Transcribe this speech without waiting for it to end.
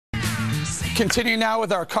Continuing now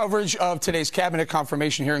with our coverage of today's cabinet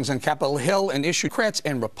confirmation hearings on Capitol Hill, an issue Democrats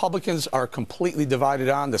and Republicans are completely divided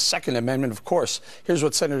on, the Second Amendment, of course. Here's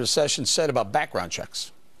what Senator Sessions said about background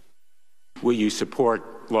checks. Will you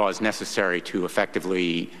support laws necessary to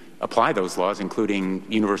effectively apply those laws, including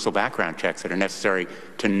universal background checks that are necessary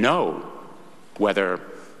to know whether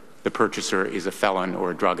the purchaser is a felon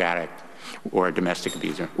or a drug addict or a domestic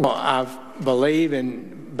abuser? Well, I believe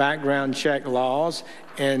in background check laws,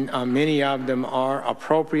 and many of them are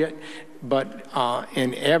appropriate. But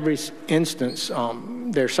in every instance,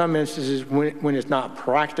 there are some instances when it's not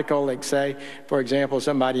practical. Like, say, for example,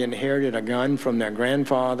 somebody inherited a gun from their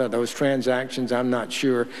grandfather. Those transactions, I'm not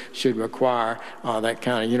sure, should require that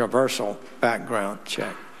kind of universal background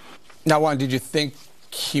check. Now, Juan, did you think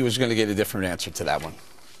he was going to get a different answer to that one?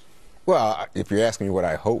 Well, if you're asking me what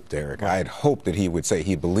I hoped, Eric, I had hoped that he would say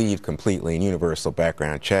he believed completely in universal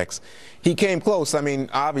background checks. He came close. I mean,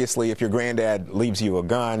 obviously, if your granddad leaves you a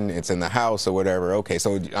gun, it's in the house or whatever, okay,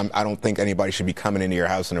 so I don't think anybody should be coming into your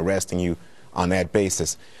house and arresting you on that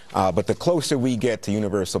basis. But the closer we get to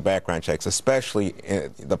universal background checks, especially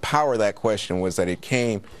the power of that question was that it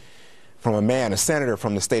came from a man, a senator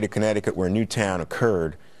from the state of Connecticut where Newtown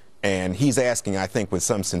occurred. And he's asking, I think, with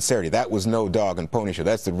some sincerity. That was no dog and pony show.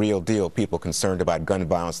 That's the real deal. People concerned about gun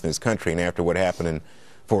violence in this country. And after what happened in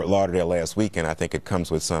Fort Lauderdale last weekend, I think it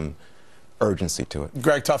comes with some urgency to it.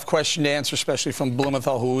 Greg, tough question to answer, especially from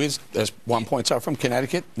Blumenthal, who is, as Juan points out, from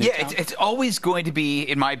Connecticut. Yeah, it's always going to be,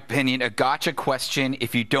 in my opinion, a gotcha question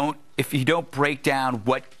if you don't break down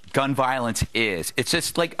what gun violence is. It's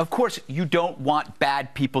just like, of course, you don't want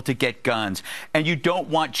bad people to get guns, and you don't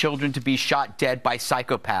want children to be shot dead by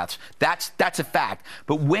psychopaths. That's a fact.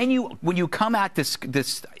 But when you come at this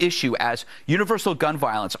issue as universal gun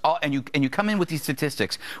violence, and you come in with these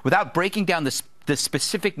statistics without breaking down the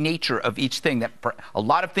specific nature of each thing, that a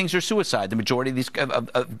lot of things are suicide. The majority of these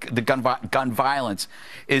the gun violence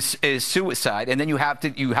is suicide, and then you have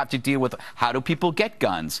to deal with how do people get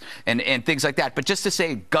guns and things like that. But just to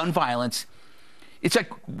say gun violence, it's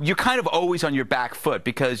like you're kind of always on your back foot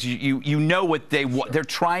because you know what they're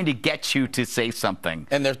trying to get you to say something,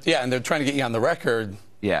 and they're trying to get you on the record.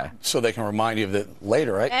 Yeah, so they can remind you of it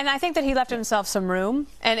later, right? And I think that he left himself some room,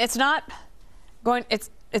 and it's not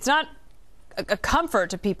a comfort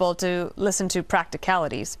to people to listen to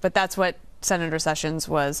practicalities, but that's what Senator Sessions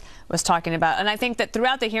was talking about. And I think that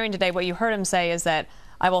throughout the hearing today, what you heard him say is that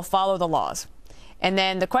I will follow the laws. And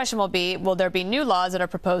then the question will be, will there be new laws that are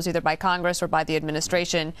proposed either by Congress or by the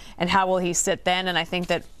administration, and how will he sit then? And I think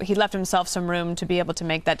that he left himself some room to be able to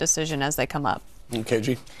make that decision as they come up.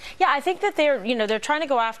 KG? Yeah, I think that they're trying to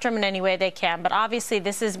go after him in any way they can, but obviously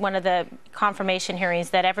this is one of the confirmation hearings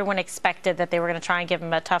that everyone expected that they were going to try and give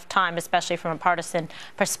him a tough time, especially from a partisan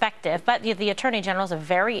perspective. But the Attorney General is a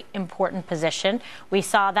very important position. We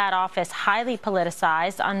saw that office highly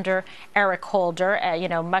politicized under Eric Holder,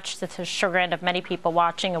 much to the chagrin of many people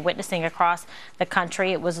watching and witnessing across the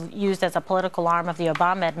country. It was used as a political arm of the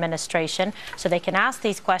Obama administration. So they can ask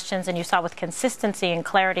these questions, and you saw with consistency and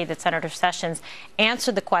clarity that Senator Sessions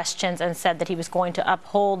answered the questions and said that he was going to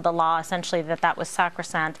uphold the law, essentially that was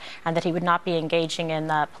sacrosanct, and that he would not be engaging in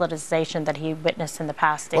the politicization that he witnessed in the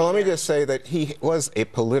past. Well, let me just say that he was a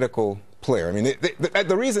political player. I mean,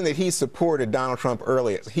 the reason that he supported Donald Trump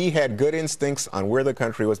early is he had good instincts on where the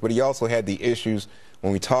country was, but he also had the issues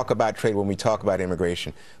when we talk about trade, when we talk about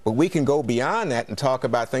immigration. But we can go beyond that and talk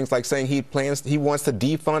about things like saying he wants to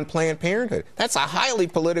defund Planned Parenthood. That's a highly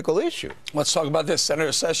political issue. Let's talk about this.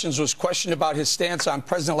 Senator Sessions was questioned about his stance on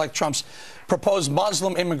President-elect Trump's proposed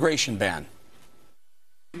Muslim immigration ban.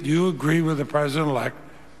 Do you agree with the President-elect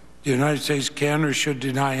the United States can or should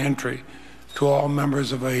deny entry to all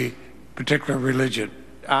members of a particular religion?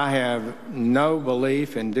 I have no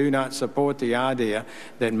belief and do not support the idea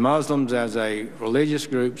that Muslims as a religious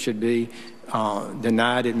group should be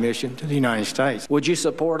denied admission to the United States. Would you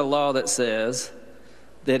support a law that says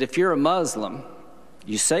that if you're a Muslim,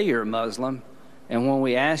 you say you're a Muslim, and when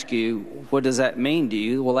we ask you, what does that mean to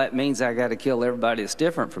you? Well, that means I got to kill everybody that's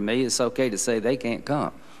different from me. It's okay to say they can't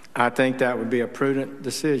come. I think that would be a prudent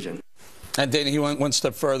decision. And Dana, he went one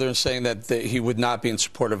step further in saying that he would not be in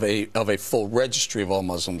support of a full registry of all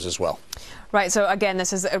Muslims as well. Right. So again,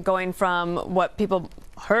 this is going from what people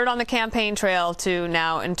heard on the campaign trail to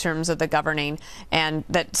now in terms of the governing, and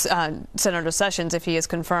that Senator Sessions, if he is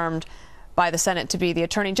confirmed by the Senate to be the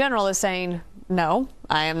Attorney General, is saying, no,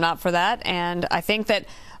 I am not for that. And I think that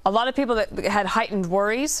a lot of people that had heightened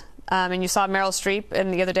worries, and you saw Meryl Streep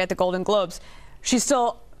the other day at the Golden Globes, she's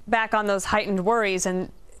still back on those heightened worries, and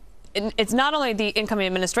it's not only the incoming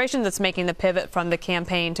administration that's making the pivot from the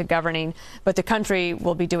campaign to governing, but the country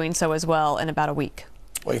will be doing so as well in about a week.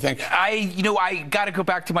 What do you think? I got to go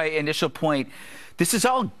back to my initial point. This is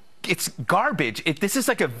all. It's garbage. This is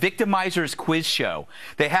like a victimizer's quiz show.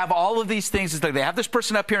 They have all of these things. It's like they have this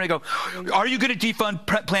person up here and they go, are you going to defund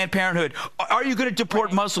Planned Parenthood? Are you going to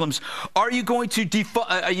deport Muslims? Are you going to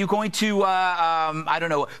I don't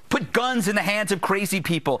know, put guns in the hands of crazy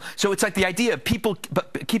people? So it's like the idea of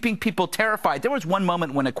keeping people terrified. There was one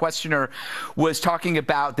moment when a questioner was talking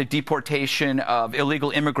about the deportation of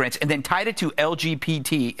illegal immigrants and then tied it to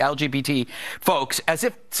LGBT folks as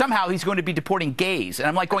if somehow he's going to be deporting gays. And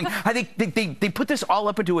I'm like going, I think they put this all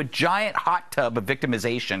up into a giant hot tub of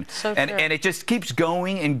victimization. So and it just keeps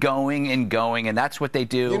going and going and going, and that's what they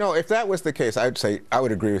do. You know, if that was the case, I would say, I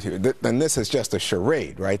would agree with you. Then this is just a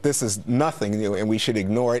charade, right? This is nothing new, and we should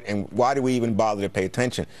ignore it, and why do we even bother to pay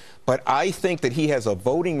attention? But I think that he has a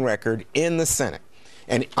voting record in the Senate.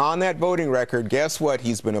 And on that voting record, guess what?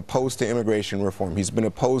 He's been opposed to immigration reform. He's been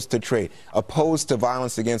opposed to trade, opposed to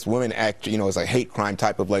Violence Against Women Act, you know, as a hate crime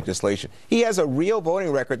type of legislation. He has a real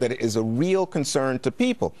voting record that is a real concern to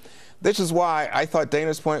people. This is why I thought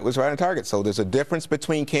Dana's point was right on target. So there's a difference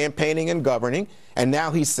between campaigning and governing. And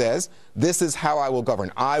now he says, this is how I will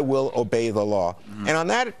govern. I will obey the law. And on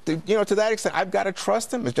that, you know, to that extent, I've got to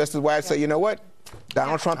trust him. It's just as why I say, you know what?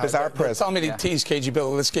 Donald Trump is our president. Tell me to tease KG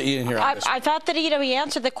Bill. Let's get you in here. I thought that he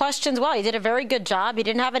answered the questions well. He did a very good job. He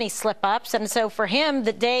didn't have any slip-ups, and so for him,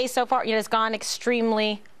 the day so far has gone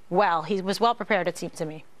extremely well. He was well prepared, it seemed to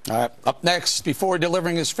me. All right. Up next, before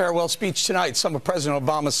delivering his farewell speech tonight, some of President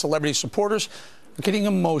Obama's celebrity supporters are getting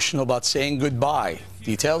emotional about saying goodbye.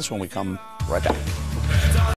 Details when we come right back.